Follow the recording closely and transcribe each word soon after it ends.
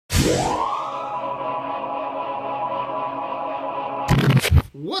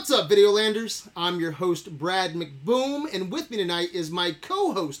What's up, Videolanders? I'm your host, Brad McBoom, and with me tonight is my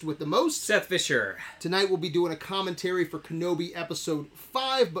co-host with the most, Seth Fisher. Tonight we'll be doing a commentary for Kenobi Episode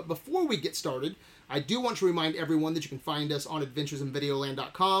 5, but before we get started, I do want to remind everyone that you can find us on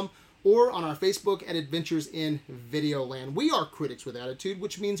adventuresinvideoland.com or on our Facebook at Adventures in Videoland. We are critics with attitude,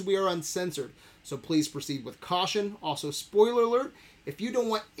 which means we are uncensored, so please proceed with caution. Also, spoiler alert, if you don't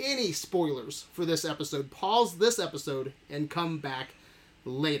want any spoilers for this episode, pause this episode and come back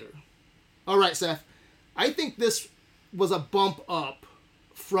later. Alright, Seth, I think this was a bump up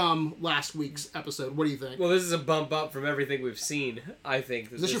from last week's episode. What do you think? Well, this is a bump up from everything we've seen, I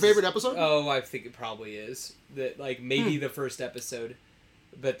think. Is this your favorite episode? Oh, I think it probably is. That, like, maybe the first episode,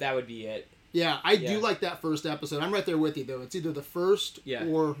 but that would be it. Yeah, I do like that first episode. I'm right there with you, though. It's either the first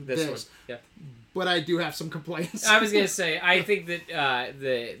or this. One. Yeah. But I do have some complaints. I was going to say, I think that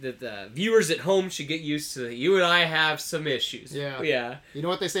the viewers at home should get used to it. You and I have some issues. Yeah. Yeah. You know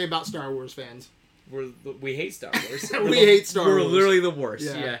what they say about Star Wars fans? We hate Star Wars. We hate Star Wars. We're literally the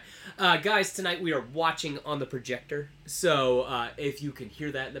worst. Yeah. Guys, tonight we are watching on the projector. So if you can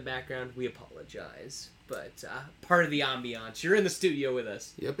hear that in the background, we apologize. But part of the ambiance. You're in the studio with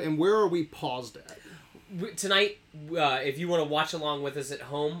us. Yep, and where are we paused at? Tonight, if you want to watch along with us at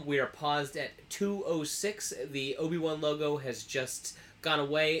home, we are paused at 2:06. The Obi-Wan logo has just gone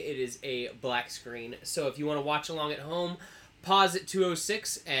away. It is a black screen. So if you want to watch along at home, pause at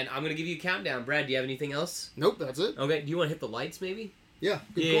 2:06, and I'm going to give you a countdown. Brad, do you have anything else? Nope, that's it. Okay, do you want to hit the lights, maybe? Yeah.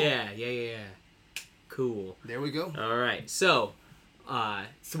 Yeah. Cool. There we go. All right, so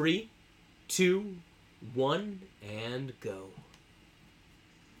 3, 2, 1, and go.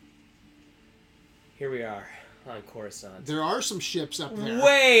 Here we are on Coruscant. There are some ships up there.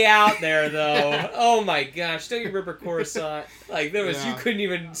 Way out there, though. Oh my gosh! Don't you remember Coruscant? Like there was, you couldn't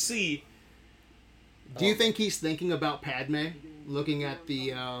even see. Do you think he's thinking about Padme, looking at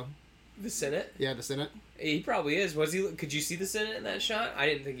the Senate? Yeah, the Senate. He probably is. Was he? Could you see the Senate in that shot? I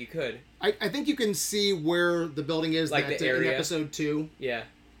didn't think you could. I think you can see where the building is, like the area in episode 2. Yeah,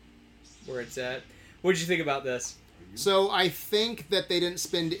 where it's at. What did you think about this? So I think that they didn't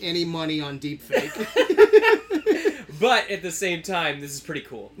spend any money on deepfake. But at the same time, this is pretty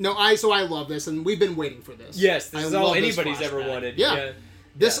cool. No, I love this, and we've been waiting for this. Yes, this is all anybody's ever wanted. Yeah.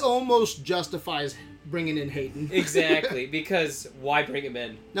 This almost justifies bringing in Hayden. Exactly, because why bring him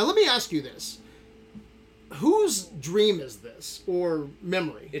in? Now let me ask you this. Whose dream is this, or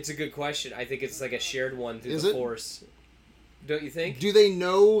memory? It's a good question. I think it's like a shared one through Is the it? Force. Don't you think? Do they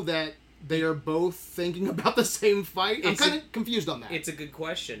know that they are both thinking about the same fight? I'm kind of confused on that. It's a good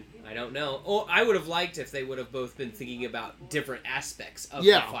question. I don't know. Oh, I would have liked if they would have both been thinking about different aspects of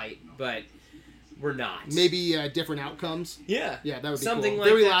the fight, but we're not. Maybe different outcomes. Yeah. Yeah, that would be something cool. like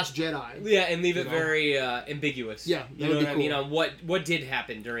Very that. Last Jedi. Yeah, and leave it very ambiguous. Yeah, you know what I mean? On what did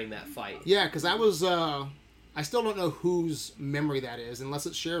happen during that fight. Yeah, because that was. I still don't know whose memory that is, unless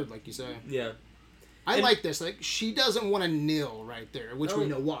it's shared, like you say. Yeah. I like this. Like, she doesn't want to kneel right there, which we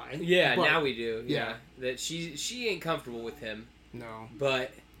know why. Yeah, but, now we do. Yeah. That she ain't comfortable with him. No.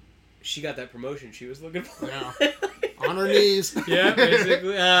 But she got that promotion she was looking for. Yeah. On her knees. Yeah,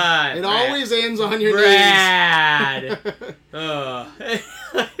 basically. It always ends on your knees.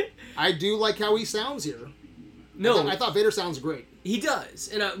 I do like how he sounds here. No. I thought Vader sounds great. He does.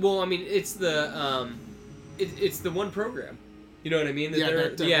 And it's the it's the one program. You know what I mean?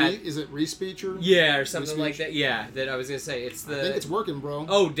 Is it re-speech or? Yeah, or something like that. Yeah, that I was going to say. I think it's working, bro.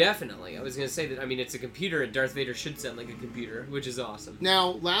 Oh, definitely. I was going to say that, it's a computer, and Darth Vader should sound like a computer, which is awesome.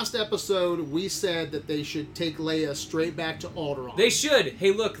 Now, last episode, we said that they should take Leia straight back to Alderaan. They should.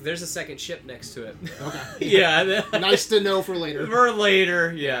 Hey, look, there's a second ship next to it. Okay. Yeah. Nice to know for later. For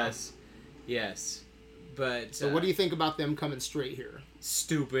later, yes. Yes. But... So what do you think about them coming straight here?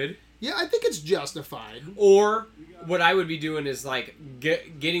 Stupid. Yeah, I think it's justified. Or what I would be doing is like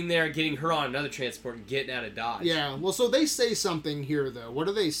getting there, getting her on another transport, and getting out of Dodge. Yeah. Well, so they say something here though. What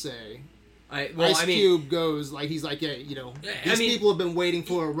do they say? Ice Cube goes like he's like, yeah, these people have been waiting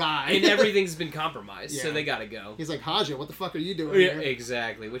for a ride, and everything's been compromised, so they gotta go. He's like, Haja, what the fuck are you doing here?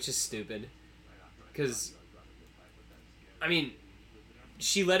 Exactly, which is stupid. Because,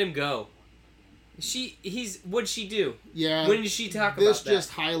 she let him go. What'd she do? Yeah. When did she talk about that? This just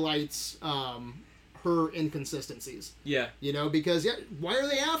highlights her inconsistencies. Yeah. Because why are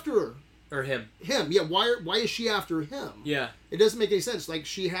they after her? Or him. Him, yeah. Why is she after him? Yeah. It doesn't make any sense. Like,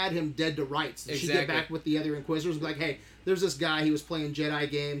 she had him dead to rights. Did she get back with the other Inquisitors and be like, hey, there's this guy, he was playing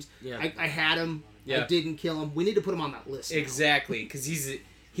Jedi games. Yeah. I had him. Yeah. I didn't kill him. We need to put him on that list. Exactly, because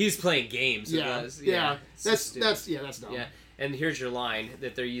he was playing games. Yeah. It was. Yeah. That's dumb. Yeah. And here's your line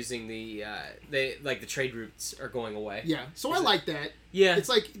that they're using the the trade routes are going away. Yeah, so I like that. Yeah, it's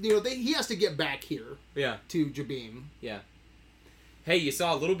like he has to get back here. Yeah, to Jabeam. Yeah. Hey, you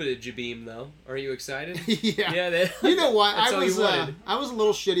saw a little bit of Jabeam though. Are you excited? Yeah. Yeah. You know what? I was a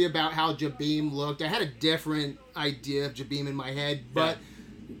little shitty about how Jabeam looked. I had a different idea of Jabeam in my head, but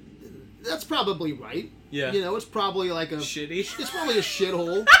that's probably right. Yeah. It's probably like a shitty. It's probably a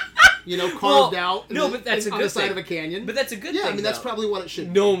shithole. Carved out. But that's a good on the side thing. of a canyon. But that's a good thing. Yeah, I mean that's though. probably what it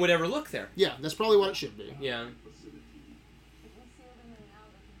should be. No one would ever look there. Yeah, that's probably what it should be. Yeah.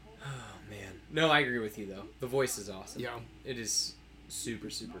 Oh man. No, I agree with you though. The voice is awesome. Yeah. It is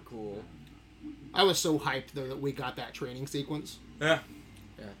super, super cool. I was so hyped though that we got that training sequence. Yeah.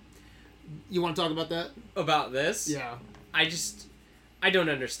 You want to talk about that? About this? Yeah. I don't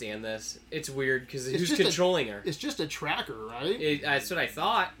understand this. It's weird because who's controlling her? It's just a tracker, right? That's what I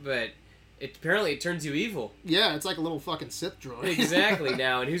thought, but apparently it turns you evil. Yeah, it's like a little fucking Sith droid. Exactly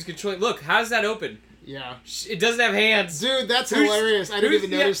now, and who's controlling? Look, how's that open? Yeah. It doesn't have hands. Dude, that's hilarious. I didn't even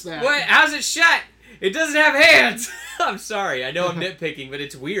notice that. What? How's it shut? It doesn't have hands. I'm sorry. I know I'm nitpicking, but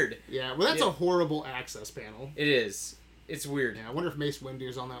it's weird. Yeah, well, that's a horrible access panel. It is. It's weird. Yeah, I wonder if Mace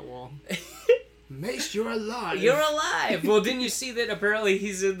Windu's on that wall. Mace, you're alive. You're alive. Well, didn't you see that apparently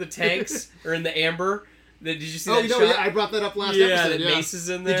he's in the tanks or in the amber? Did you see that shot? Yeah, I brought that up last episode. Yeah, Mace is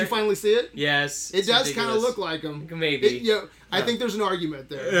in there. Did you finally see it? Yes. It does kind of look like him. Maybe. I think there's an argument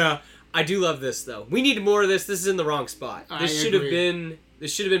there. Yeah. I do love this though. We need more of this. This is in the wrong spot. This should have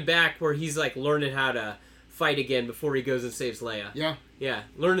been back where he's like learning how to fight again before he goes and saves Leia. Yeah. Yeah,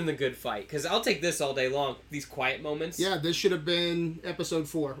 learning the good fight. Because I'll take this all day long. These quiet moments. Yeah, this should have been episode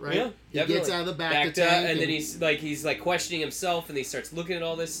 4, right? Yeah, he gets out of the back tank, and then he's like questioning himself, and he starts looking at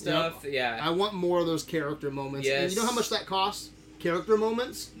all this stuff. Yep. Yeah. I want more of those character moments. Yes. And you know how much that costs? Character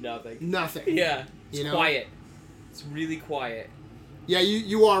moments? Nothing. Yeah. It's quiet. It's really quiet. Yeah,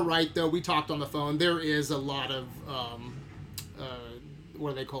 you are right though. We talked on the phone. There is a lot of what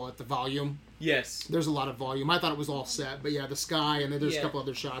do they call it? The volume. Yes. There's a lot of volume. I thought it was all set, but yeah, the sky and then there's a couple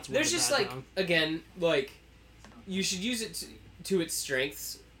other shots. There's just again, you should use it to its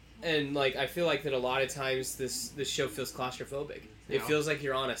strengths, and I feel like that a lot of times this show feels claustrophobic. Yeah. It feels like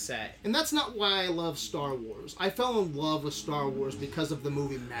you're on a set. And that's not why I love Star Wars. I fell in love with Star Wars because of the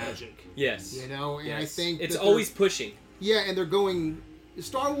movie Magic. Yes. And I think it's always pushing. Yeah, and they're going.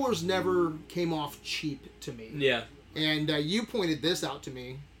 Star Wars never came off cheap to me. Yeah. And you pointed this out to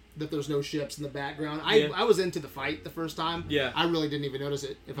me, that there's no ships in the background. I was into the fight the first time. Yeah. I really didn't even notice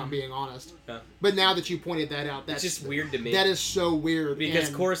it, if I'm being honest. Yeah. But now that you pointed that out, that's it's just weird to me. That is so weird. Because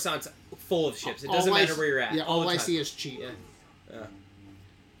Coruscant's full of ships. It doesn't matter where you're at. Yeah, all I see is cheap.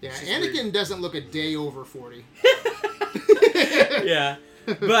 Yeah, Anakin weird. Doesn't look a day over 40. Yeah.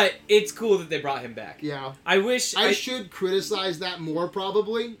 But it's cool that they brought him back. Yeah. I should criticize that more,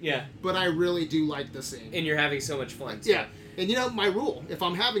 probably. Yeah. But I really do like the scene. And you're having so much fun. Yeah. And my rule, if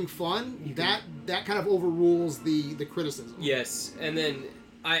I'm having fun, that kind of overrules the criticism. Yes. And then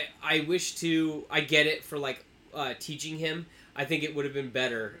I wish I get it for teaching him. I think it would have been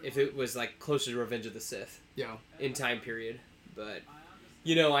better if it was closer to Revenge of the Sith. Yeah. In time period. But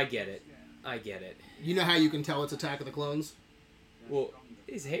I get it. You know how you can tell it's Attack of the Clones? Well,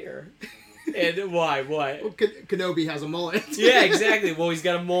 his hair. And why? What? Well, Kenobi has a mullet. Yeah, exactly. Well, he's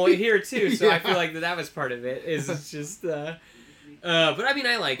got a mullet here too, so I feel like that was part of it. It's just, but I mean,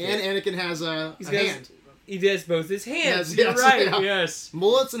 I like it. And Anakin has a hand. He does both his hands. You're right. Yeah. Yes.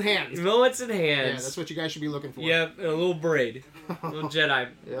 Mullets and hands. Mullets and hands. Yeah, that's what you guys should be looking for. Yep, and a little braid, little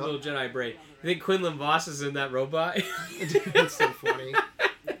Jedi braid. You think Quinlan Voss is in that robot? Dude, that's so funny.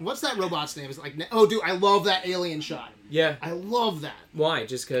 What's that robot's name? Is dude, I love that alien shot. Yeah. I love that. Why?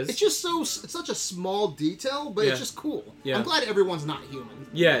 Just because? It's such a small detail, but it's just cool. Yeah. I'm glad everyone's not human.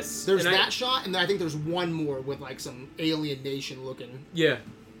 Yes. There's that shot, and then I think there's one more with some alien nation looking. Yeah.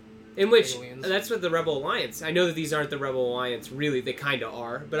 In which, aliens. That's what the Rebel Alliance. I know that these aren't the Rebel Alliance, really. They kind of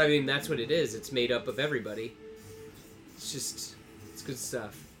are. But I mean, that's what it is. It's made up of everybody. It's good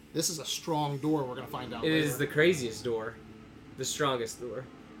stuff. This is a strong door, we're going to find out later. It is the craziest door. The strongest door.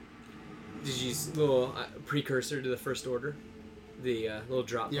 Did you see little precursor to the First Order? The little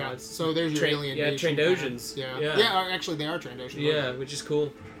drop pods. Yeah, so there's your alien nation. Trandoshans. Yeah, actually they are Trandoshans. Yeah, which is cool.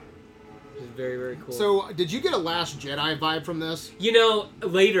 Which is very, very cool. So, did you get a Last Jedi vibe from this?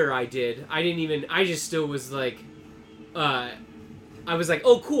 Later I did. I just still was I was like,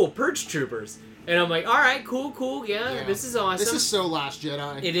 oh cool, Purge Troopers. And I'm like, all right, cool, yeah, this is awesome. This is so Last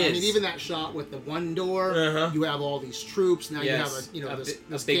Jedi. It is. I mean, even that shot with the one door, you have all these troops. Now you have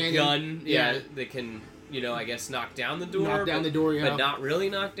this big gun, that can, I guess knock down the door. Knock down the door, yeah. But not really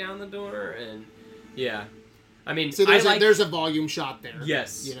knock down the door, and yeah. I mean, So there's a volume shot there.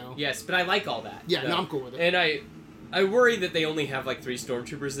 Yes. You know? Yes, but I like all that. Yeah, no, I'm cool with it. And I worry that they only have like 3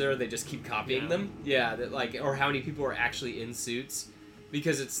 stormtroopers there. They just keep copying Yeah. them. Yeah, that like, or how many people are actually in suits,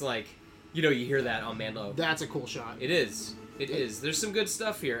 because it's like, you know, you hear that on Mando. That's a cool shot. It is. It is. There's some good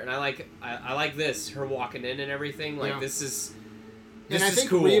stuff here, and I like this. Her walking in and everything. Like this is. And I think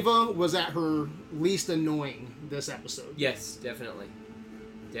cool. Reva was at her least annoying this episode. Yes, definitely.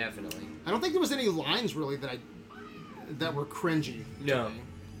 Definitely. I don't think there was any lines really that were cringy. No. To me.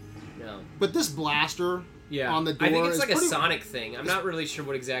 No. But this blaster on the door I think it's like a pretty, Sonic thing. I'm not really sure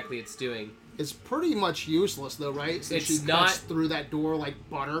what exactly it's doing. It's pretty much useless though, right? Since she cuts through that door like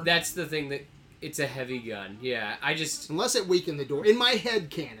butter. That's the thing, that it's a heavy gun. Yeah, unless it weakened the door. In my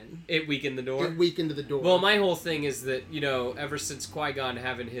head canon, it weakened the door. It weakened the door. Well, my whole thing is that, you know, ever since Qui-Gon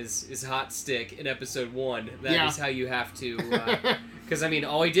having his hot stick in Episode 1, that is how you have to. Because I mean,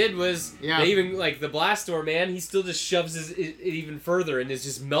 all he did was they even like the blast door man. He still just shoves it even further and is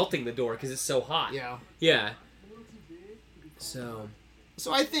just melting the door because it's so hot. Yeah. Yeah. So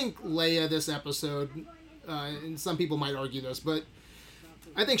I think Leia this episode, and some people might argue this, but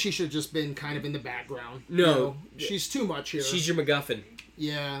I think she should have just been kind of in the background. No. You know, she's too much here. She's your MacGuffin.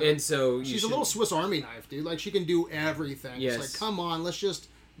 Yeah. And so she's a little Swiss Army knife, dude. Like, she can do everything. Yes. It's like, come on, let's just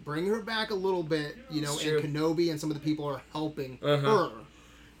bring her back a little bit, you know, and Kenobi and some of the people are helping her.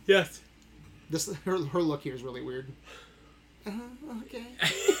 Yes. Her look here is really weird. Okay.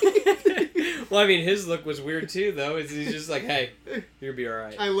 Well, I mean, his look was weird too, though. He's just like, "Hey, you'll be all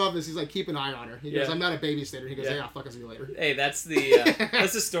right." I love this. He's like, keep an eye on her. He goes, "I'm not a babysitter." He goes, "Hey, I'll fucking see you later." Hey, that's the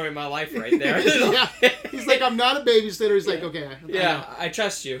story of my life right there. Yeah. He's like, "I'm not a babysitter." He's like, "Okay." I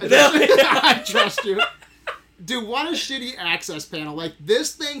trust you. I trust you. Dude, what a shitty access panel. Like,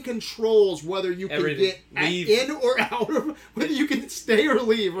 this thing controls whether you can get in or out, or whether you can stay or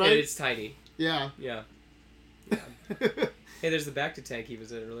leave, right? And it's tiny. Yeah. Yeah. Hey, there's the Bacta tank he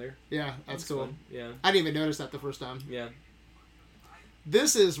was in earlier. Yeah, that's cool. Fun. Yeah. I didn't even notice that the first time. Yeah.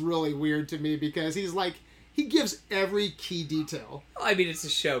 This is really weird to me because he's like, he gives every key detail. I mean, it's a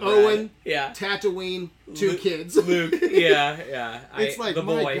show, Brad. Owen, yeah, Tatooine, 2 kids. Luke, yeah. It's like, the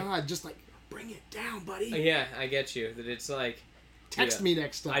boy. my God, just like, bring it down, buddy. Yeah, I get you. That it's like... Text me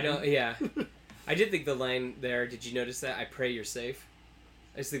next time. I don't, yeah. I did think the line there, did you notice that? I pray you're safe.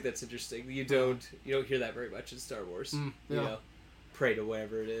 I just think that's interesting. You don't hear that very much in Star Wars. You know, pray to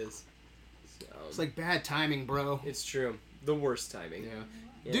whatever it is. So, it's like bad timing, bro. It's true. The worst timing.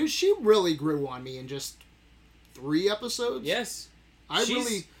 Yeah. Dude, she really grew on me in just 3 episodes. Yes. I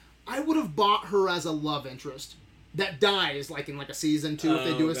would have bought her as a love interest that dies like in like a season 2 if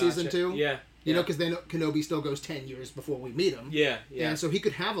they do a season 2. Yeah. You know, because then Kenobi still goes 10 years before we meet him. Yeah. And so he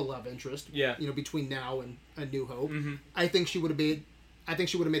could have a love interest. Yeah. You know, between now and A New Hope. Mm-hmm. I think she would have made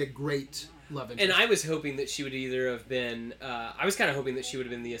a great love interest. And I was hoping that she would either have been... I was kind of hoping that she would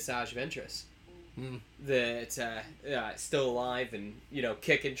have been the Asajj Ventress. That still alive and, you know,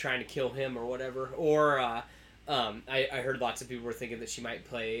 kicking, trying to kill him or whatever. Or I heard lots of people were thinking that she might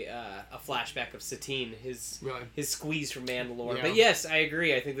play a flashback of Satine, his squeeze from Mandalore. Yeah. But yes, I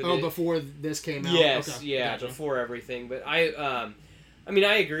agree. I think that before this came out. Yes, okay. Yeah, Gotcha. Before everything. But I mean,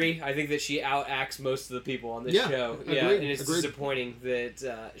 I agree. I think that she outacts most of the people on this show. Yeah, and it's disappointing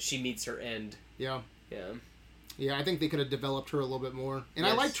that she meets her end. Yeah. Yeah. Yeah, I think they could have developed her a little bit more. And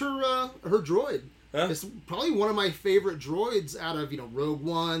I liked her droid. Huh? It's probably one of my favorite droids out of, Rogue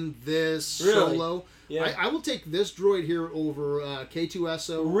One, Solo. Yeah. I will take this droid here over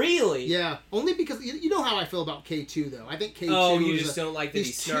K2SO. Really? Yeah. Only because, you know how I feel about K2, though. I think K2... Oh, you just don't like that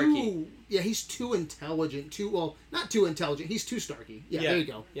he's snarky. He's too intelligent. Not too intelligent. He's too snarky. Yeah, there you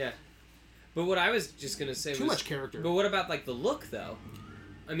go. Yeah. But what I was just going to say too much character. But what about, like, the look, though?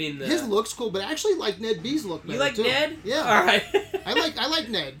 I mean, his look's cool, but I actually like Ned B's look better, You like too. Ned? Yeah. All right. I like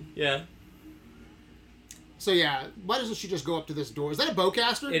Ned. Yeah. So yeah, why doesn't she just go up to this door? Is that a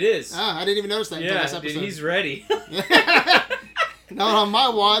bowcaster? It is. Ah, I didn't even notice that until this episode. Dude, he's ready. Not on my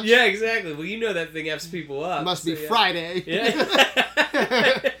watch. Yeah, exactly. Well, you know that thing F's people up. It must be Friday. Yeah.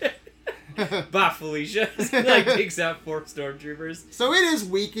 Bye, Felicia. Like, takes out 4 stormtroopers. So it is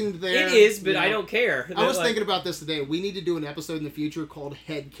weakened there. It is, but I don't care. I was thinking about this today. We need to do an episode in the future called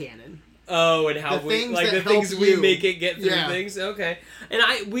Headcanon. Oh, and how the things we make it get through things. Okay,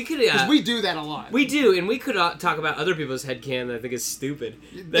 and we could because we do that a lot. We do, and we could talk about other people's headcanon that I think is stupid.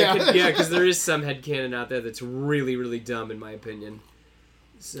 Because there is some headcanon out there that's really, really dumb in my opinion.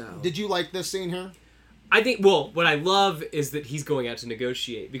 So, did you like this scene here? I think. Well, what I love is that he's going out to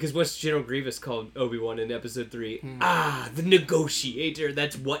negotiate because what's General Grievous called Obi-Wan in Episode 3? The negotiator.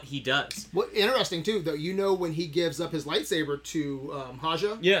 That's what he does. What interesting too, though. You know when he gives up his lightsaber to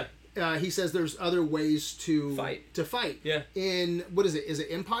Haja. Yeah. he says there's other ways to fight. Yeah. In what is it? Is it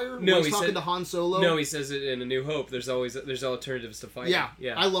Empire? No, he's talking to Han Solo. No, he says it in A New Hope. There's alternatives to fight. Yeah,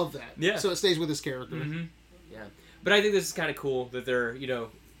 yeah. I love that. Yeah. So it stays with his character. Mm-hmm. Yeah, but I think this is kind of cool that they're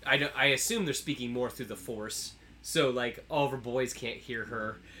I assume they're speaking more through the Force. So like all of her boys can't hear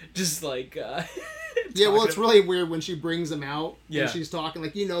her. Just like yeah, well, it's really weird when she brings him out. Yeah. And she's talking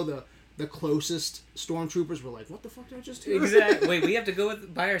like the closest stormtroopers were like, "What the fuck did I just hear?" Exactly. Wait, we have to go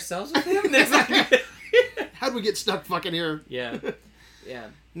by ourselves with him? Like... How'd we get stuck fucking here? Yeah. Yeah.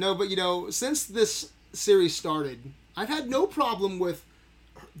 No, but since this series started, I've had no problem with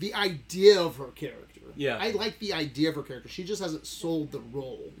the idea of her character. Yeah. I like the idea of her character. She just hasn't sold the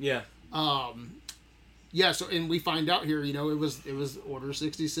role. Yeah. Yeah, so and we find out here, it was Order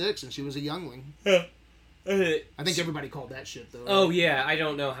 66 and she was a youngling. Yeah. I think everybody called that shit though. Oh yeah, I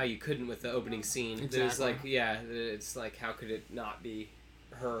don't know how you couldn't with the opening scene. Exactly. It's like it's like how could it not be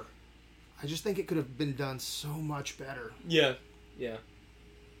her? I just think it could have been done so much better. Yeah. Yeah.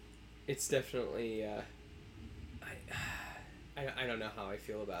 It's definitely I don't know how I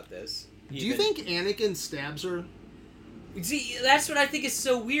feel about this. Do you think Anakin stabs her? See, that's what I think is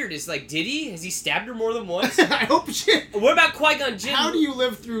so weird. Is like, did he? Has he stabbed her more than once? I hope she... What about Qui-Gon Jinn? How do you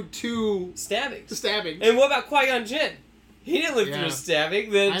live through 2 stabbings? And what about Qui-Gon Jinn? He didn't live through a stabbing.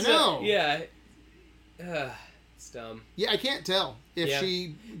 Then, I know. Yeah. It's dumb. Yeah, I can't tell if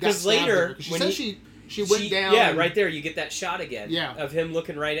she got because later she said she went down. Yeah, right there. You get that shot again. Yeah. Of him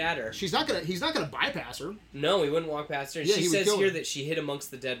looking right at her. He's not gonna bypass her. No, he wouldn't walk past her. And she says here that she hid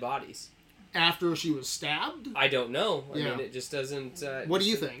amongst the dead bodies. After she was stabbed? I don't know. I mean, it just doesn't... what do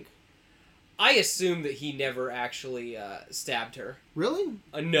you think? I assume that he never actually stabbed her. Really?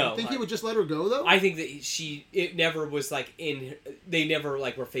 No. You think he would just let her go, though? I think that it never was, like, they never,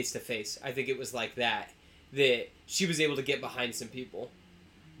 like, were face-to-face. I think it was like that she was able to get behind some people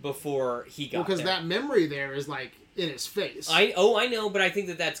before he got there. Because that memory there is, like, in his face. I know, but I think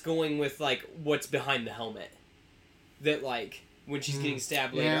that that's going with, like, what's behind the helmet. That, like... When she's getting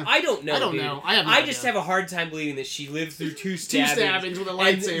stabbed later. Yeah. I don't know, I don't dude. know. I just have a hard time believing that she lived through 2 stabbings. 2 stabbings with a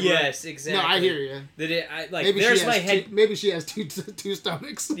lightsaber. Yes, exactly. No, I hear you. That maybe there's my head. Maybe she has two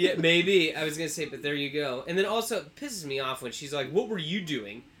stomachs. Yeah, maybe. I was going to say, but there you go. And then also, it pisses me off when she's like, what were you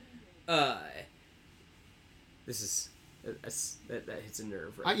doing? This is... That hits a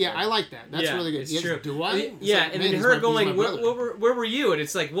nerve, right? Yeah, I like that. That's really good. It's true. Do I? Yeah, like, and then her going, where were you? And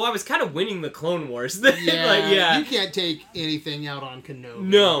it's like, well, I was kind of winning the Clone Wars. Yeah, you can't take anything out on Kenobi.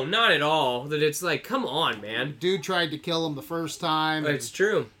 No, not at all. That it's like, come on, man. Dude tried to kill him the first time. It's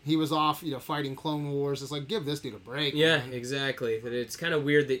true. He was off, fighting Clone Wars. It's like, give this dude a break. Yeah, man. exactly. That it's kind of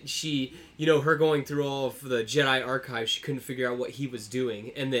weird that she, her going through all of the Jedi archives, she couldn't figure out what he was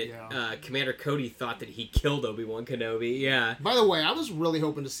doing, and that Commander Cody thought that he killed Obi-Wan Kenobi. Yeah. By the way, I was really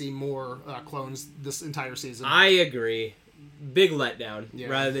hoping to see more clones this entire season. I agree. Big letdown,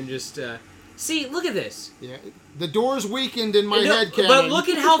 rather than just... See, look at this. Yeah, the door's weakened in my head canon. But look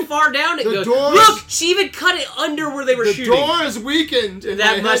at how far down it goes. Doors, look, she even cut it under where they were shooting. The door is weakened in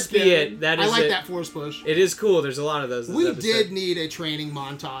that my must head be canon. it. That is I like it. that force push. It is cool. There's a lot of those. We did need a training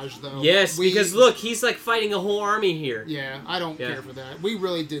montage, though. Yes, because look, he's like fighting a whole army here. Yeah, I don't care for that. We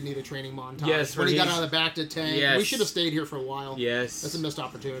really did need a training montage. Yes, when he got out of the back to tank. Yes. We should have stayed here for a while. Yes. That's a missed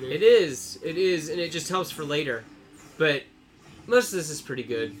opportunity. It is, and it just helps for later. But most of this is pretty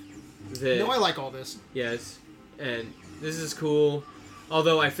good. No, I like all this. Yes, and this is cool.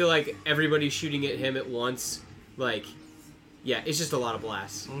 Although I feel like everybody's shooting at him at once. Like, yeah, it's just a lot of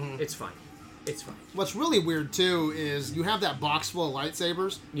blasts. Mm-hmm. It's fine. It's fine. What's really weird, too, is you have that box full of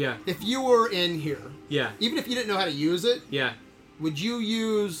lightsabers. Yeah. If you were in here, even if you didn't know how to use it, would you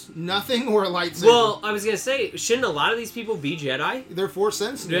use nothing or a lightsaber? Well, I was going to say, shouldn't a lot of these people be Jedi? They're Force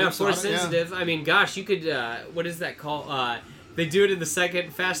sensitive. Yeah, Force sensitive. I mean, gosh, you could, what is that called? They do it in the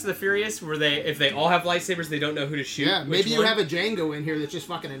second Fast and the Furious, where if they all have lightsabers, they don't know who to shoot. Yeah, maybe you have a Django in here that's just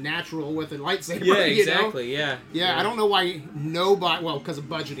fucking a natural with a lightsaber. Yeah, exactly, yeah. Yeah, I don't know why nobody... Well, because of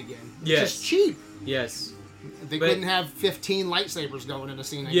budget again. It's just cheap. Yes. They couldn't have 15 lightsabers going in a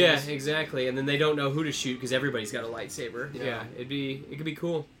scene, I guess. guess. Yeah, exactly. And then they don't know who to shoot because everybody's got a lightsaber. Yeah, it could be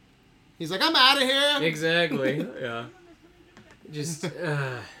cool. He's like, I'm out of here! Exactly, yeah. Just,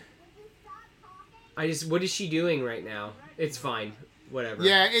 what is she doing right now? It's fine. Whatever.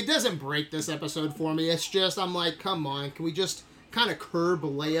 Yeah, it doesn't break this episode for me. It's just, I'm like, come on, can we just kind of curb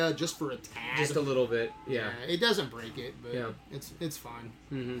Leia just for a tad? Just a little bit, yeah. It doesn't break it, but it's fine.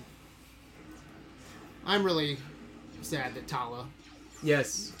 Mm-hmm. I'm really sad that Tala...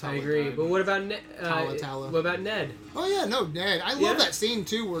 Yes, I agree. Died. But what about Ned? Tala. What about Ned? Oh, yeah, no, Ned. I love that scene,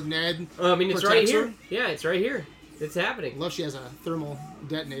 too, where Ned I mean, it's right here. Yeah, it's right here. It's happening. I love she has a thermal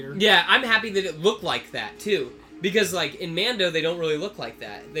detonator. Yeah, I'm happy that it looked like that too. Because like in Mando, they don't really look like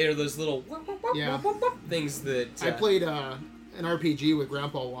that. They are those little things that I played an RPG with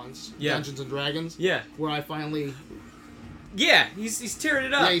Grandpa once, Yeah. Dungeons and Dragons. Yeah. Where I finally. Yeah, he's tearing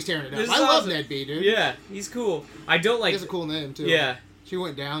it up. Yeah, he's tearing it up. This is I love awesome. Ned B, dude. Yeah, he's cool. I don't He like. has a cool name too. Yeah. She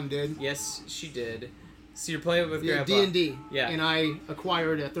went down, dude. Yes, she did. So you're playing with Yeah, Grandpa. D&D. Yeah. And I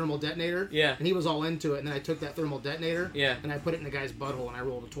acquired a thermal detonator. Yeah. And he was all into it, and then I took that thermal detonator. Yeah. And I put it in the guy's butthole, and I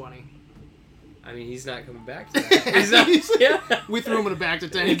rolled a 20. I mean, he's not coming back to that. He's not. Yeah. We threw him in a back to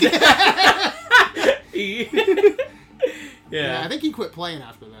tank. Yeah, I think he quit playing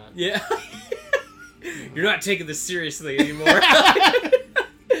after that. Yeah. You're not taking this seriously anymore.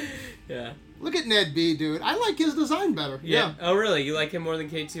 Yeah. Look at Ned B, dude. I like his design better. Yeah. Oh, really? You like him more than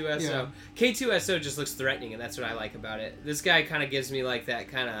K2SO? Yeah. K2SO just looks threatening, and that's what I like about it. This guy kind of gives me like that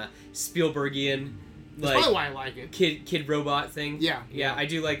kind of Spielbergian, That's probably why I like it. kid robot thing. Yeah. Yeah, I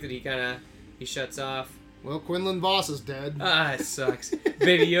do like that he shuts off. Well, Quinlan Voss is dead. Ah, it sucks.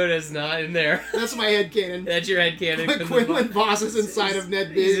 Baby Yoda's not in there. That's my headcanon. That's your headcanon. Quinlan Voss is inside of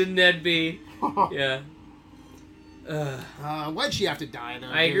Ned B. He's in Ned B. Yeah. Why'd she have to die,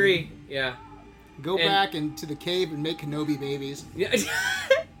 though? I dude? agree. Yeah. Go back into the cave and make Kenobi babies. Yeah.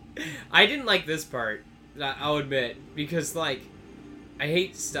 I didn't like this part, I'll admit, because, like, I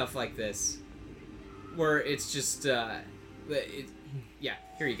hate stuff like this, where it's just, yeah,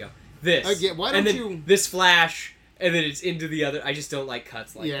 here you go. This. Again, why don't and then you... this flash, and then it's into the other. I just don't like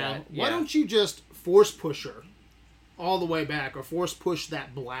cuts like that. Why don't you just force push her all the way back, or force push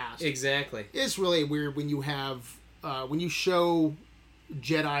that blast? Exactly. It's really weird when you have, when you show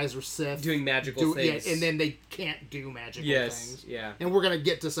Jedis or Sith doing magical things. Yeah, and then they can't do magical things. Yeah. And we're going to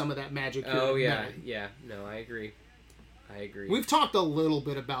get to some of that magic here. Oh, in a yeah. minute. Yeah. No, I agree. We've talked a little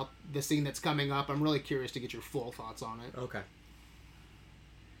bit about the scene that's coming up. I'm really curious to get your full thoughts on it. Okay.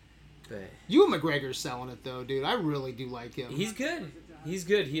 But Ewan McGregor's selling it, though, dude. I really do like him. he's good. He's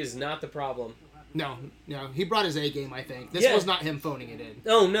good. He is not the problem. No, he brought his A game, I think. This was not him phoning it in.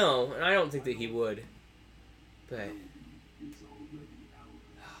 Oh, no. And I don't think that he would. But...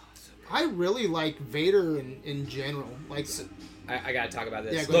 I really like Vader in general. Like, I gotta talk about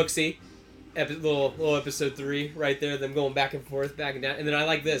this. Yeah, go Look, ahead. see? Little episode 3 right there, them going back and forth, back and down. And then I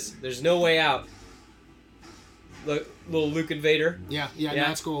like this. There's no way out. Look, little Luke and Vader. Yeah,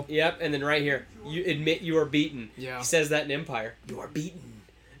 that's cool. Yep, and then right here, you admit you are beaten. Yeah. He says that in Empire. You are beaten.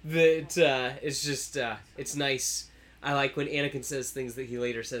 It's just, it's nice. I like when Anakin says things that he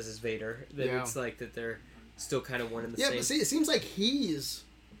later says as Vader. That it's like that they're still kind of one and the same. Yeah, but see, it seems like he's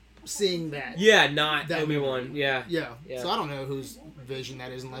seeing that. Yeah, not that Obi-Wan. Yeah. Yeah. So I don't know whose vision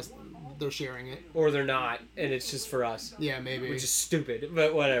that is unless they're sharing it. Or they're not, and it's just for us. Yeah, maybe. Which is stupid,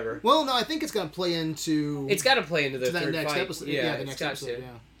 but whatever. Well, no, I think it's going to play into... It's got to play into the that third next fight. episode. Yeah, the next episode, yeah.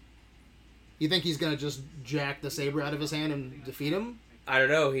 You think he's going to just jack the saber out of his hand and defeat him? I don't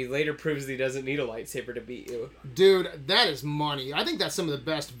know. He later proves that he doesn't need a lightsaber to beat you. Dude, that is money. I think that's some of the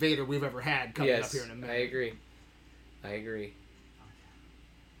best Vader we've ever had coming up here in a minute. I agree.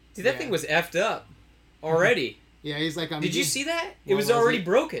 Dude, that thing was effed up already. Yeah, he's like... Did you see that? It was already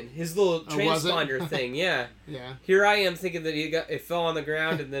broken. His little transponder thing, yeah. Yeah. Here I am thinking that it fell on the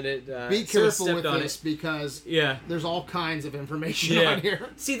ground and then it... Be careful with this because yeah. There's all kinds of information on here.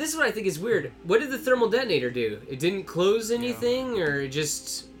 See, this is what I think is weird. What did the thermal detonator do? It didn't close anything or it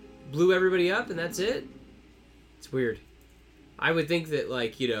just blew everybody up and that's it? It's weird. I would think that,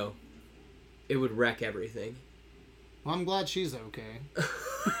 like, you know, it would wreck everything. Well, I'm glad she's okay.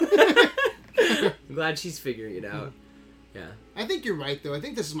 I'm glad she's figuring it out. Yeah. I think you're right, though. I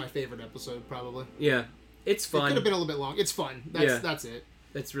think this is my favorite episode, probably. Yeah. It's fun. It could have been a little bit long. It's fun. That's it.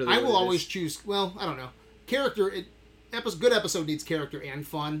 That's really I will always choose... Well, I don't know. Good episode needs character and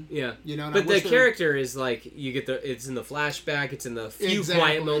fun. Yeah. You know, but the character is like, you get it's in the flashback, it's in the few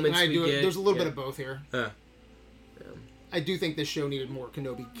quiet moments we get. There's a little bit of both here. Yeah. I do think this show needed more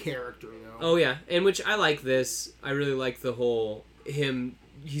Kenobi character, though. Oh, yeah. And which I like this. I really like the whole...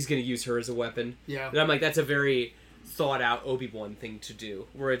 He's going to use her as a weapon. Yeah. And I'm like, that's a very thought-out Obi-Wan thing to do.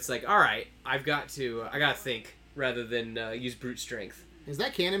 Where it's like, all right, I got to think rather than use brute strength. Is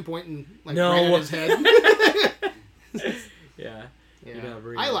that cannon pointing right No. at his head? Yeah. Yeah.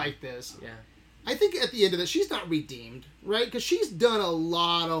 I like this. Yeah. I think at the end of it, she's not redeemed, right? Because she's done a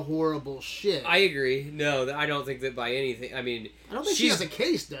lot of horrible shit. I agree. No, I don't think that by anything. I mean, I don't think she has a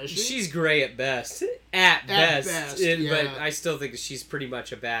case, does she? She's gray at best. At best. yeah. But I still think she's pretty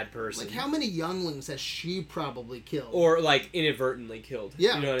much a bad person. Like, how many younglings has she probably killed? Or, like, inadvertently killed.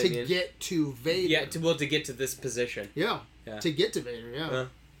 Yeah, you know what I mean? get to Vader. Yeah, to get to this position. Yeah, to get to Vader, yeah.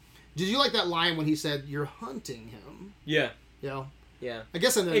 Did you like that line when he said, "You're hunting him"? Yeah. You know? Yeah. I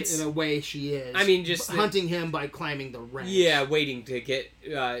guess in a way she is. I mean, just hunting him by climbing the ranch. Yeah, waiting to get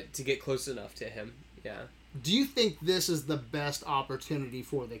close enough to him. Yeah. Do you think this is the best opportunity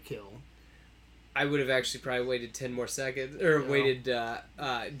for the kill? I would have actually probably waited 10 more seconds, or waited,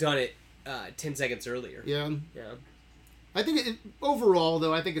 done it 10 seconds earlier. Yeah. Yeah. I think overall,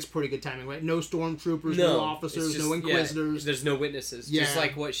 though, I think it's pretty good timing, right? No stormtroopers, no officers, no inquisitors. Yeah, there's no witnesses. Yeah. Just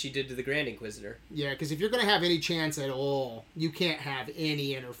like what she did to the Grand Inquisitor. Yeah, because if you're going to have any chance at all, you can't have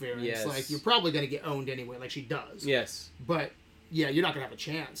any interference. Yes. Like, you're probably going to get owned anyway, like she does. Yes. But, yeah, you're not going to have a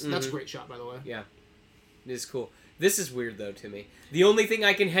chance. That's a great shot, by the way. Yeah. It is cool. This is weird, though, to me. The only thing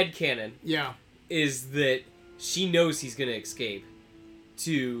I can headcanon is that she knows he's going to escape.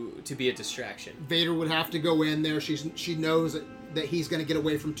 To be a distraction. Vader would have to go in there. She knows that he's going to get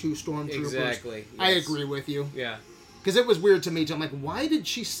away from 2 stormtroopers. Exactly. Yes. I agree with you. Yeah. Because it was weird to me. I'm like, why did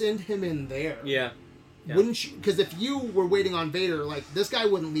she send him in there? Yeah. Wouldn't she? Because if you were waiting on Vader, like, this guy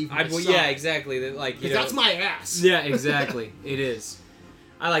wouldn't leave my side. Yeah, exactly. Like, because that's my ass. Yeah, exactly. It is.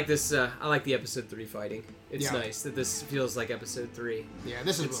 I like this. I like the episode 3 fighting. It's nice that this feels like episode 3. Yeah,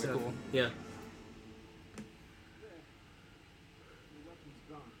 this is really cool. Yeah.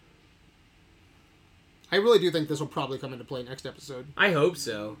 I really do think this will probably come into play next episode. I hope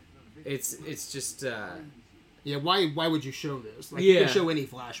so. It's just. Yeah, why would you show this? Like, you can show any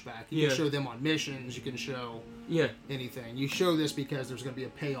flashback. You can show them on missions. You can show anything. You show this because there's going to be a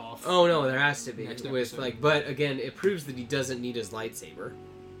payoff. Oh no, there has to be with but again, it proves that he doesn't need his lightsaber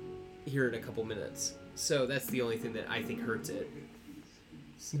here in a couple minutes. So that's the only thing that I think hurts it.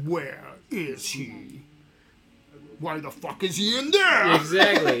 So. Where is he? Why the fuck is he in there?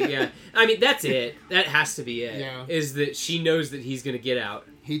 Exactly, yeah. I mean, that's it. That has to be it. Yeah. Is that she knows that he's going to get out.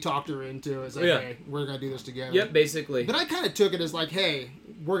 He talked her into it. It's like, hey, we're going to do this together. Yep, basically. But I kind of took it as like, hey,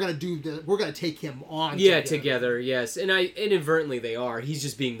 we're going to do this. We're going to take him on together, yes. And inadvertently they are. He's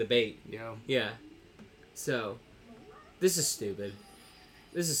just being the bait. Yeah. Yeah. So, this is stupid.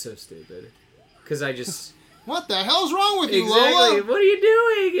 This is so stupid. Because I just... What the hell's wrong with you, exactly. Lola? What are you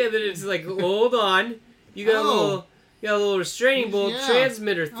doing? And then it's like, hold on. You got a little restraining bolt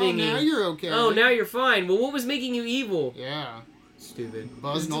transmitter thingy. Oh, now you're okay. Oh, now you're fine. Well, what was making you evil? Yeah. Stupid.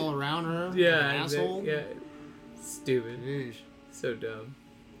 Buzzing all around her. Yeah. Asshole. Yeah. Stupid. Jeez. So dumb.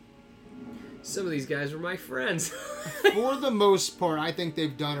 Some of these guys were my friends. For the most part, I think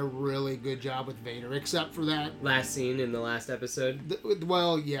they've done a really good job with Vader, except for that last scene in the last episode.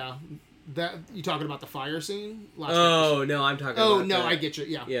 Well, yeah. That you talking about the fire scene? No, I'm talking about. Oh no, I get you.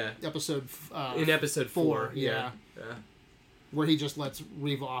 Yeah. Episode. In episode 4. Yeah. Where he just lets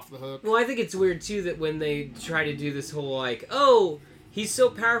Reva off the hook. Well, I think it's weird too that when they try to do this whole like, oh, he's so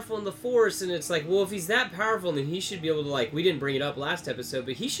powerful in the Force, and it's like, well, if he's that powerful, then he should be able to, like, we didn't bring it up last episode,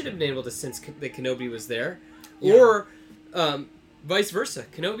 but he should have been able to sense that Kenobi was there, or vice versa.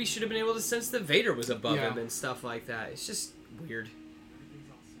 Kenobi should have been able to sense that Vader was above him and stuff like that. It's just weird.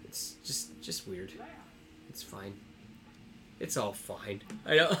 It's just weird. It's fine. It's all fine.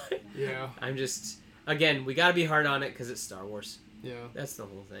 I know. Yeah. I'm just. Again, we gotta be hard on it because it's Star Wars. Yeah. That's the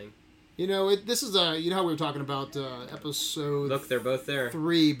whole thing. You know, this is you know how we were talking about episode. Look, they're both there.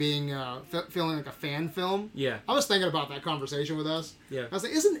 3 being feeling like a fan film. Yeah. I was thinking about that conversation with us. Yeah. I was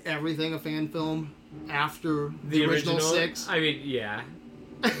like, isn't everything a fan film after the original 6? I mean, yeah.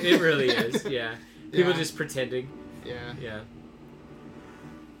 It really is. Yeah. People just pretending. Yeah. Yeah.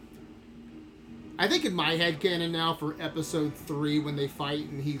 I think in my head canon now for episode 3 when they fight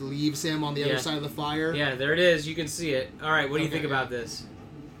and he leaves him on the other side of the fire. Yeah, there it is. You can see it. All right, what do you think about this?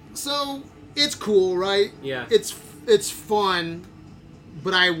 So, it's cool, right? Yeah. It's fun,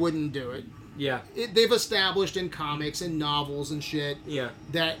 but I wouldn't do it. Yeah. They've established in comics and novels and shit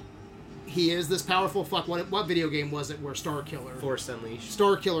that he is this powerful fuck. What video game was it where Starkiller? Force Unleashed.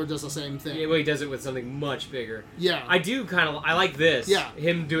 Starkiller does the same thing. Yeah, well, he does it with something much bigger. Yeah. I like this. Yeah.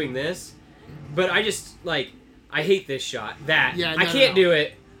 Him doing this. But I just, like, I hate this shot. That. Yeah, I can't do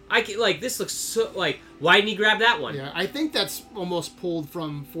it. This looks so, like, why didn't he grab that one? Yeah, I think that's almost pulled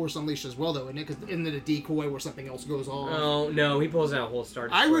from Force Unleashed as well, though, isn't it? Because isn't it a decoy where something else goes off? Oh, no, he pulls out a whole Star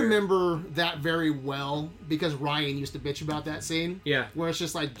Destroyer. I remember that very well because Ryan used to bitch about that scene. Yeah. Where it's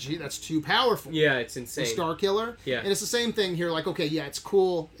just like, gee, that's too powerful. Yeah, it's insane. Starkiller. Yeah. And it's the same thing here, like, okay, yeah, it's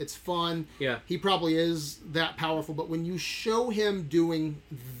cool, it's fun. Yeah. He probably is that powerful, but when you show him doing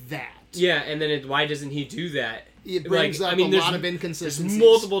that. Yeah, and then why doesn't he do that? It brings up a lot of inconsistencies. There's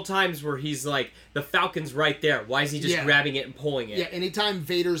multiple times where he's like, the Falcon's right there. Why is he just grabbing it and pulling it? Yeah, anytime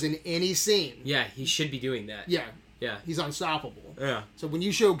Vader's in any scene. Yeah, he should be doing that. Yeah. Yeah. He's unstoppable. Yeah. So when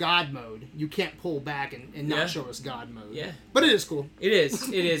you show God mode, you can't pull back and not Yeah. show us God mode. Yeah. But it is cool. It is.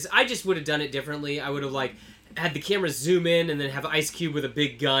 It is. I just would have done it differently. I would have like had the camera zoom in and then have Ice Cube with a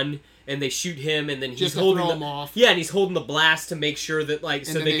big gun and they shoot him and then he's Just to holding throw the, him off. Yeah, and he's holding the blast to make sure that like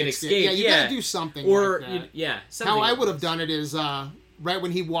so And then they can escape. Yeah, you gotta do something or like that. yeah. How Something I would have else. done it is right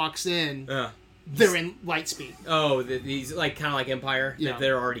when he walks in, Yeah. they're in light speed. Oh, he's like kind of like Empire. Yeah. That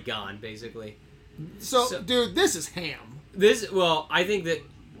they're already gone, basically. So, dude, this is ham. I think that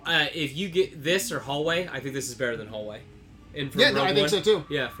if you get this or Hallway, I think this is better than Hallway. And from Yeah, Rogue no, I think One. so too.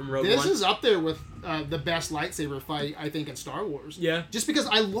 Yeah, from Rogue This One. is up there with the best lightsaber fight, I think, in Star Wars. Yeah. Just because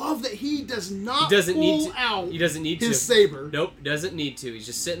I love that he does not He doesn't pull need to. out He doesn't need his to. saber. Nope, doesn't need to. He's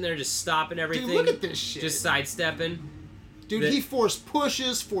just sitting there, just stopping everything. Dude, look at this shit. Just sidestepping. Dude, the- he force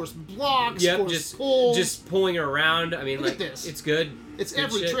pushes, force blocks, Yep, force just pulls. just pulling it around. I mean, Look like at this. it's good. it's good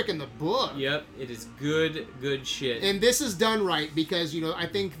every shit. trick in the book. Yep, it is good shit. And this is done right because, I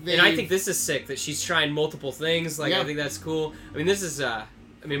think they... And I think this is sick that she's trying multiple things. Like Yeah. I think that's cool. I mean, this is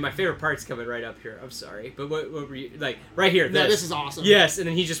my favorite part's coming right up here. I'm sorry, but what were you like right here? No, this is awesome. Yes, and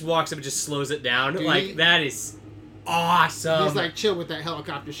then he just walks up and just slows it down. Dude, like that is awesome. He's like, chill with that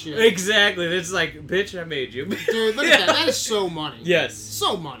helicopter shit. exactly. It's like, bitch, I made you. Dude, look at that. That is so money. Yes.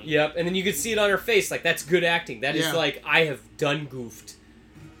 So money. Yep, and then you can see it on her face. Like that's good acting. That is Yeah. like I have done goofed.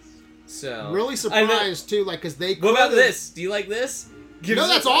 So Really surprised, too, like, because they What about could've- this? Do you like this? No,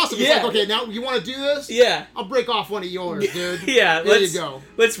 that's awesome. Yeah. It's like, okay, now you want to do this? Yeah. I'll break off one of yours, dude. Yeah. There let's you go.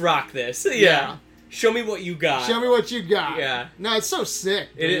 Let's rock this. Yeah. Yeah. Show me what you got. Show me what you got. Yeah. No, it's so sick.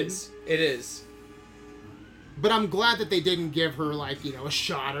 It dude. is. It is. But I'm glad that they didn't give her, like, a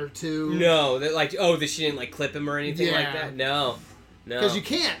shot or two. No, that like that she didn't like clip him or anything like Yeah. that. No. No. Because you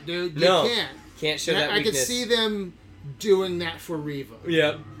can't, dude. You No. can't. can't show And that I could weakness. see them doing that for Reva.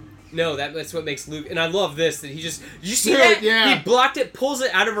 Yep. No, that's what makes Luke. And I love this that he just. Did you see Dude, that? yeah. He blocked it, pulls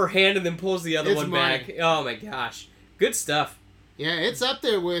it out of her hand, and then pulls the other It's one money. back. Oh my gosh, good stuff. Yeah, it's up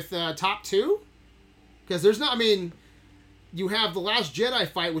there with top two. Because there's not, you have the Last Jedi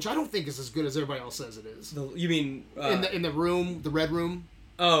fight, which I don't think is as good as everybody else says it is. You mean? In the room, the red room.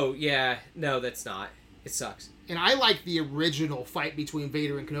 Oh yeah, no, that's not. It sucks. And I like the original fight between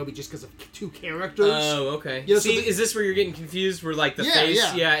Vader and Kenobi just because of two characters. Oh, okay. You know, so See, the- is this where you're getting confused? Where like the Yeah,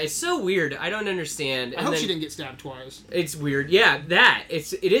 face? yeah. It's so weird. I don't understand. I And hope then she didn't get stabbed twice. It's weird. Yeah,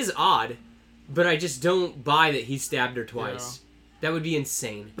 it is odd, but I just don't buy that he stabbed her twice. That would be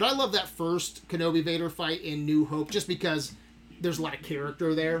insane. But I love that first Kenobi Vader fight in New Hope just because there's a lot of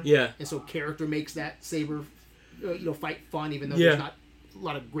character there. Yeah. And so character makes that saber, fight fun, even though Yeah. there's not a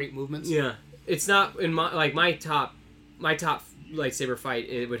lot of great movements. Yeah, it's not in my top lightsaber fight.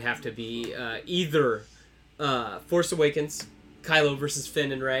 It would have to be either Force Awakens, Kylo versus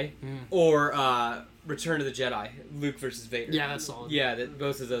Finn and Rey, or Return of the Jedi, Luke versus Vader. Yeah, that's solid. Yeah,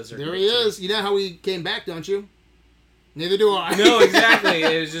 both of those are. There great he too. is. You know how he came back, don't you? Neither do I. No, exactly.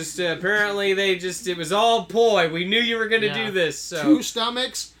 It was just apparently it was all ploy. We knew you were going to Yeah. do this. So Two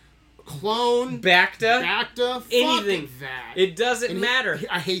stomachs, clone, Bacta, Bacta, anything. fuck that. it doesn't And matter.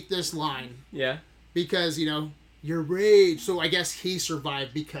 I hate this line Yeah, because, your rage. So I guess he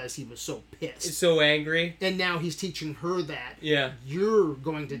survived because he was so pissed. it's so angry. And now he's teaching her that Yeah, you're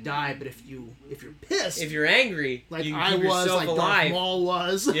going to die, but if you're pissed, if you're angry, like you can I keep was, yourself like alive. Darth Maul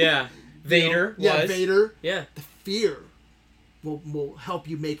was, Yeah, Vader yeah, was. Vader, Yeah, the fear will help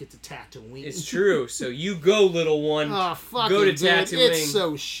you make it to Tatooine. it's true. So you go, little one. Oh, fucking Go to dude, Tatooine. It's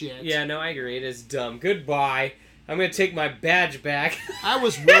so shit. Yeah, no, I agree. It is dumb. Goodbye. I'm gonna take my badge back. I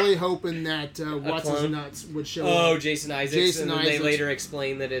was really hoping that What's His clone? Nuts would show Oh, up. Jason Isaacs. Jason and then Isaacs. they later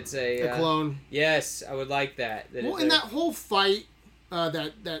explain that it's a A clone. Yes, I would like that. Well, in that whole fight,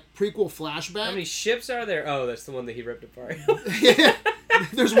 that prequel flashback. How many ships are there? Oh, that's the one that he ripped apart.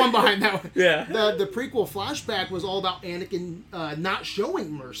 There's one behind that one. Yeah. The prequel flashback was all about Anakin not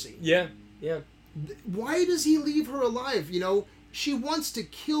showing mercy. Yeah. Yeah. Why does he leave her alive? She wants to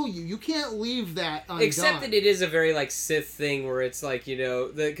kill you. You can't leave that undone. Except that it is a very like Sith thing where it's like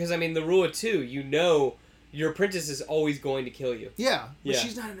because the rule of two, your apprentice is always going to kill you. Yeah, but Yeah.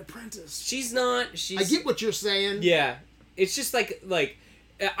 she's not an apprentice. She's not. She's. I get what you're saying. Yeah. It's just like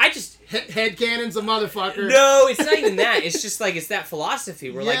I just. Headcanon's a motherfucker. No, it's not even that. It's just like it's that philosophy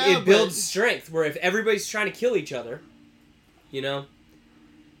where like Yeah, it builds but- strength. Where if everybody's trying to kill each other,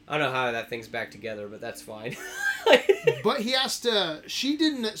 I don't know how that thing's back together, but that's fine. But he has to. She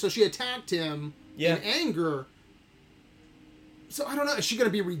didn't. So she attacked him Yeah. in anger. So I don't know. Is she going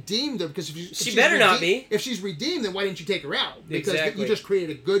to be redeemed? Because if She she's better not be. If she's redeemed, then why didn't you take her out? Because Exactly. you just created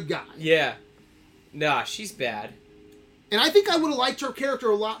a good guy. Yeah. Nah, she's bad. And I think I would have liked her character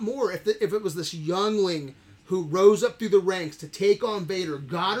a lot more if it was this youngling who rose up through the ranks to take on Vader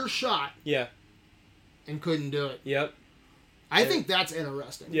got her shot Yeah. and couldn't do it. Yep. I think that's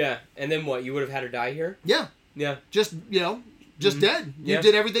interesting. Yeah. And then what? You would have had her die here? Yeah. Yeah. Just, dead. You Yeah.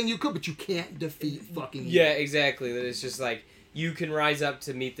 did everything you could, but you can't defeat fucking evil. Yeah, exactly. That it's just like, you can rise up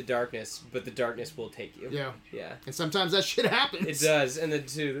to meet the darkness, but the darkness will take you. Yeah. Yeah. And sometimes that shit happens. It does. And then,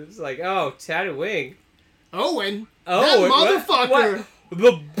 too, it's like, oh, Tatooine. Owen. Oh, that motherfucker. What?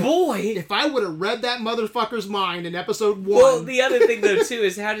 The boy. If I would have read that motherfucker's mind in episode 1. Well, the other thing though too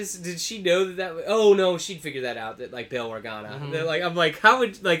is did she know that? Oh no, she'd figure that out. That like Bail Organa. Mm-hmm. That, like I'm like, how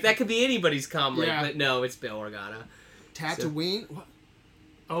would like that could be anybody's comrade, Yeah. but no, it's Bail Organa. Tatooine? What?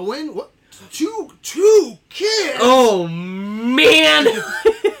 Owen? What? Two kids? Oh man.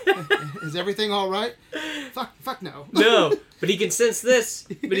 Is everything all right? Fuck no. No, but he can sense this,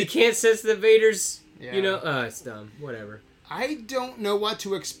 but he can't sense that Vader's. Yeah. You know, it's dumb. Whatever. I don't know what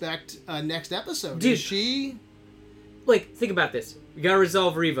to expect next episode. Dude. Is she? Like, think about this. You gotta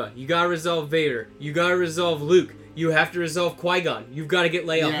resolve Reva. You gotta resolve Vader. You gotta resolve Luke. You have to resolve Qui-Gon. You've got to get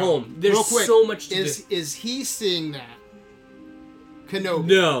Leia home. There's Real quick, so much to do. Is he seeing that? Kenobi.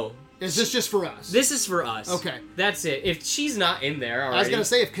 No. Is this just for us? This is for us. Okay. That's it. If she's not in there already. I was gonna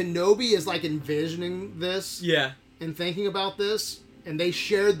say if Kenobi is like envisioning this Yeah. and thinking about this, and they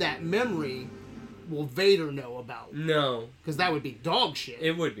shared that memory, will Vader know about it? No. Because that would be dog shit.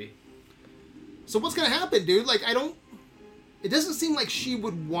 It would be. So what's gonna happen, dude? Like it doesn't seem like she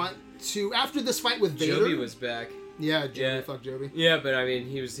would want to after this fight with Vader. Joby was back. Yeah, Joby. Yeah. Fuck Joby. Yeah, but I mean,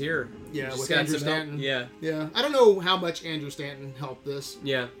 he was here. Yeah, He just with got Andrew some help. Stanton. Yeah. Yeah, I don't know how much Andrew Stanton helped this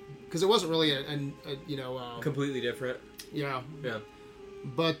Yeah. because it wasn't really a Completely different. yeah. Yeah.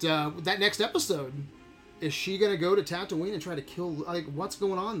 But that next episode, is she gonna go to Tatooine and try to kill? Like, what's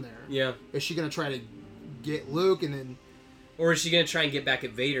going on there? Yeah. Is she gonna try to get Luke and then? Or is she going to try and get back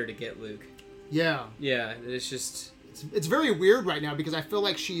at Vader to get Luke? Yeah, Yeah. It's just... it's very weird right now because I feel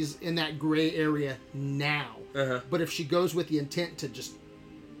like she's in that gray area now. Uh-huh. But if she goes with the intent to just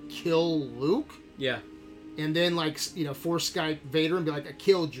kill Luke. Yeah. And then, like, force Skype Vader and be like, I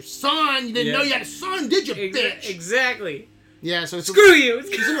killed your son. You didn't know you had a son, did you, bitch? Exactly. Yeah, so it's Screw you!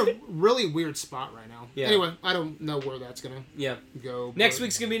 She's in a really weird spot right now. Yeah. Anyway, I don't know where that's going to Yeah. go. Next but,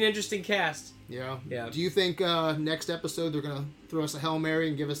 week's going to be an interesting cast. Yeah. Yeah. Do you think next episode they're going to throw us a Hail Mary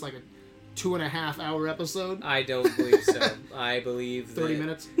and give us, like, a 2.5-hour episode? I don't believe so. I believe 30 that...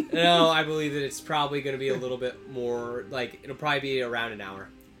 minutes? No, I believe that it's probably going to be a little bit more... Like, it'll probably be around an hour.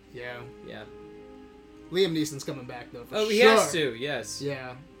 Yeah. Yeah. Liam Neeson's coming back, though, for Oh, sure. he has to, yes.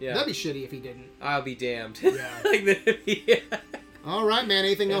 Yeah. Yeah. That'd be shitty if he didn't. I'll be damned. Yeah. Yeah. All right, man.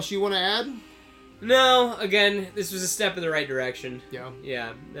 Anything else you want to add? No, again, this was a step in the right direction. Yeah.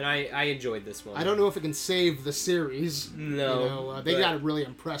 Yeah, and I enjoyed this one. I don't know if it can save the series. No. They but- got to really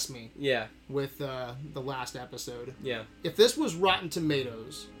impress me Yeah, with the last episode. yeah. If this was Rotten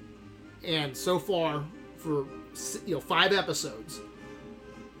Tomatoes, and so far for 5 episodes,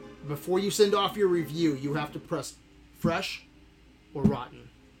 before you send off your review, you have to press fresh or rotten.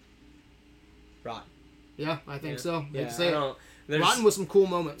 Rotten. Yeah, I think Yeah. so. Hate Yeah, to say I it. don't... There's, Rotten with some cool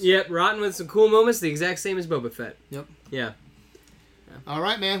moments. Yep, Rotten with some cool moments, the exact same as Boba Fett. Yep. Yeah. All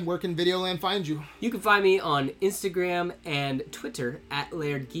right, man. Where can Videoland find you? You can find me on Instagram and Twitter at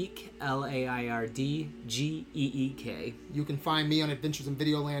LairdGeek, LairdGeek. You can find me on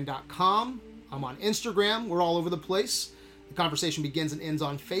adventuresinvideoland.com. I'm on Instagram. We're all over the place. The conversation begins and ends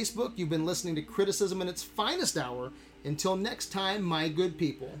on Facebook. You've been listening to Criticism in its finest hour. Until next time, my good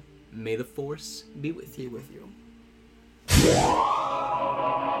people. May the Force be with you. Be with you.